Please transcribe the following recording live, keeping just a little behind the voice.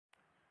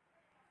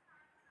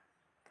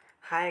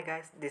Hi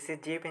guys, this is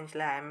G.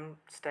 Penchla. I am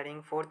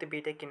studying 4th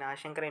BTech in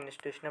Ashankar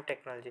Institution of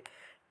Technology.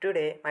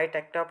 Today, my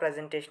tech talk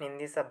presentation in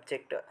the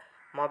subject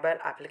mobile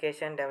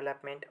application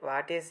development.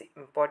 What is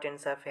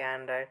importance of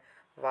Android?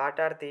 What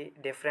are the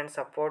different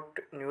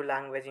support new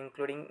language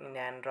including in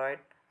Android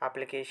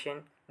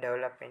application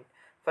development?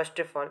 First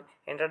of all,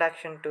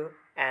 introduction to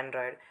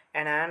Android.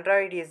 An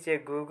Android is a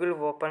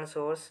Google open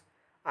source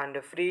and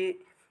free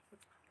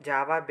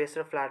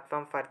Java-based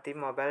platform for the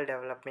mobile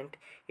development.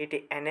 It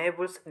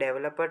enables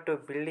developer to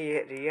build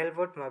a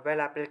real-world mobile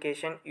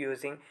application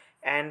using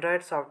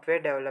Android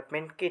Software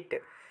Development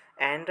Kit.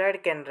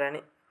 Android can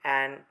run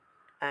an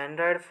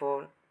Android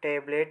phone,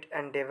 tablet,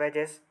 and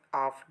devices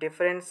of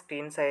different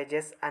screen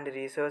sizes and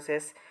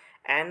resources.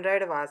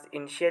 Android was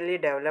initially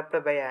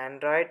developed by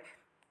Android,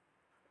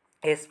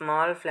 a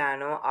small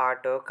Plano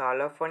Alto,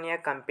 California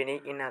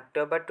company in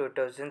October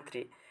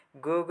 2003.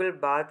 Google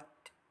bought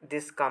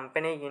this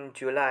company in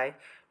July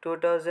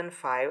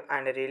 2005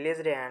 and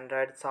released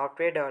Android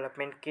Software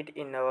Development Kit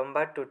in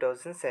November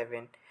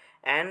 2007.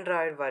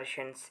 Android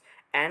versions: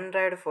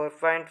 Android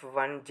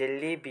 4.1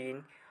 Jelly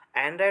Bean.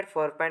 Android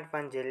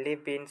 4.1 Jelly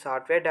Bean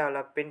Software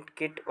Development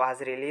Kit was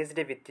released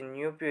with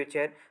new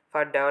feature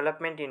for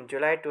development in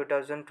July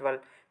 2012.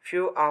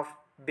 Few of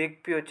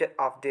big features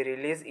of the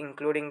release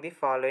including the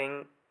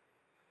following: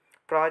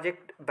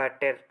 Project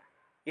Butter.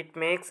 It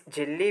makes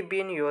Jelly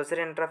Bean user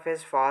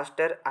interface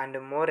faster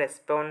and more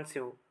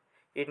responsive.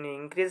 It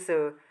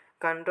increases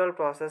control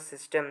process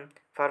system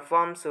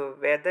performs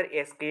whether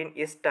a screen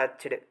is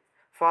touched.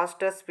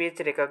 Faster speech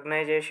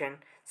recognition.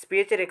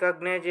 Speech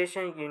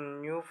recognition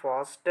in new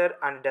faster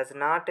and does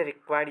not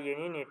require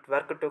any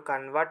network to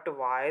convert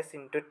voice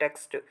into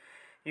text.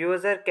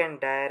 User can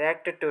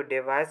direct to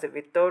device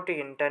without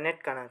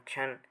internet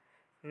connection.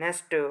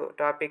 Next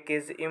topic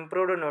is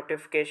improved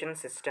notification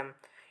system.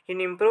 In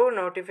improved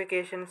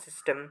notification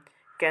system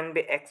can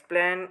be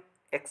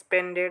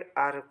expanded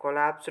or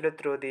collapsed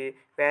through the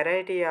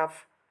varieties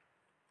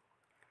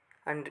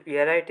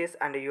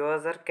and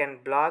user can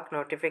block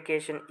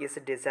notification is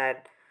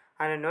desired.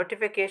 And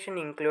notification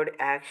include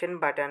action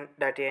button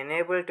that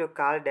enable to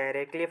call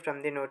directly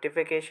from the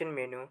notification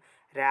menu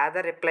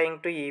rather replying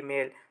to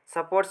email.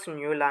 Supports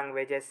new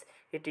languages.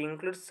 It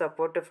includes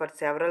support for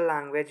several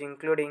languages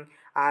including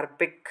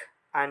Arabic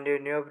and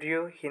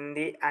Nebrew,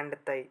 Hindi and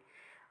Thai.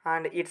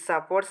 And it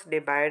supports the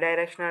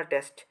bidirectional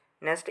test.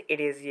 Next, it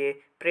is a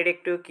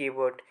predictive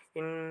keyboard.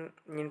 In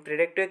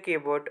predictive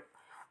keyboard,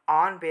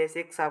 on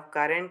basics of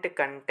current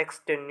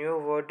context, new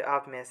word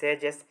of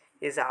messages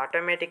is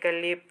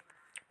automatically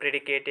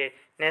predicated.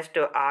 Next,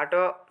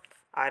 auto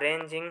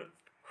arranging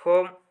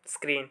home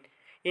screen.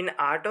 In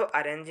auto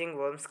arranging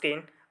home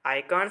screen,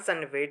 icons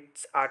and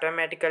widgets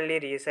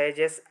automatically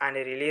resizes and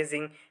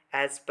releasing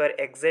as per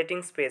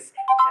exiting space.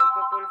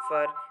 Helpful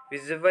for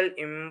visual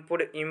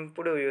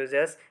input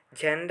users.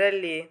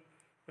 Generally,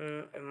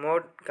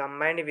 mode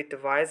combined with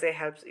voice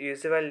helps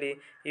usually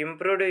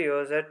improved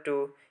user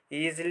to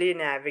easily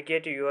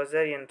navigate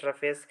user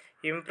interface.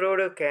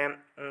 Improved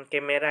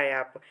camera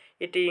app.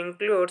 It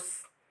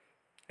includes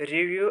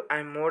review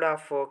and mode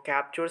of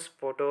captures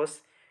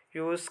photos.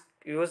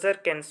 User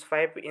can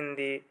swipe in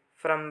the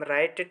from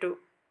right to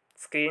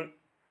screen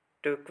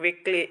to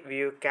quickly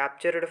view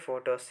captured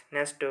photos.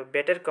 Next, to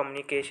better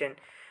communication,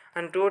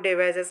 and two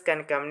devices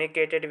can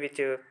communicate with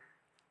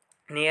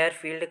near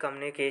field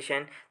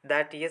communication,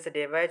 that is,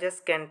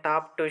 devices can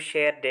talk to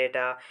share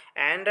data.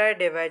 Android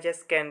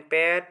devices can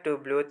pair to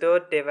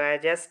Bluetooth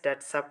devices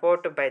that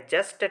support by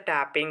just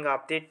tapping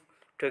of the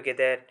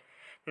together.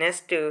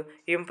 Next, to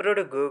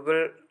improved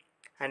Google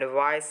and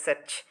voice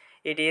search.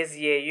 It is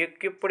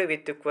equipped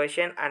with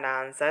question and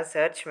answer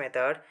search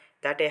method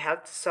that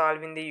helps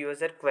solving the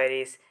user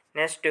queries.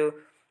 Next, to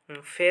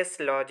face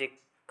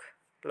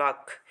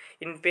lock.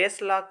 In face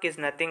lock is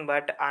nothing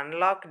but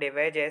unlock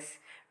devices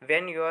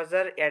when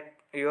user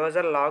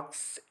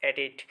locks at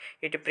it.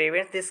 It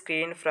prevents the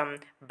screen from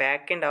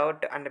backing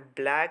out, and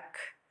black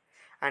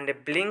and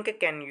blink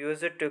can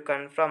use it to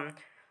confirm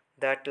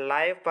that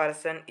live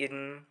person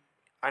in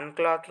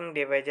unclocking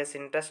devices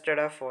interested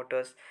of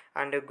photos.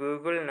 And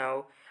Google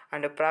Now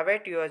and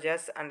private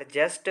users and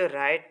just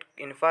right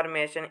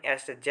information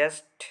at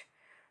just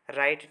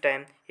right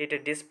time.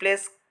 It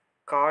displays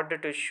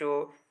card to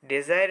show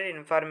desired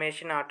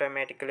information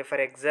automatically. For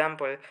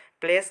example,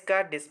 place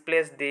card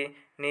displays the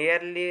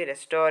nearly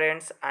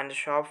restaurants and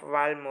shop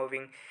while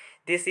moving.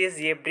 This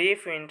is a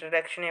brief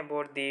introduction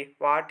about the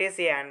what is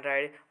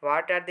Android,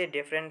 what are the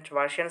different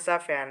versions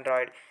of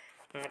Android.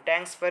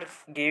 Thanks for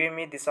giving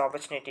me this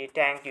opportunity.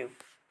 Thank you.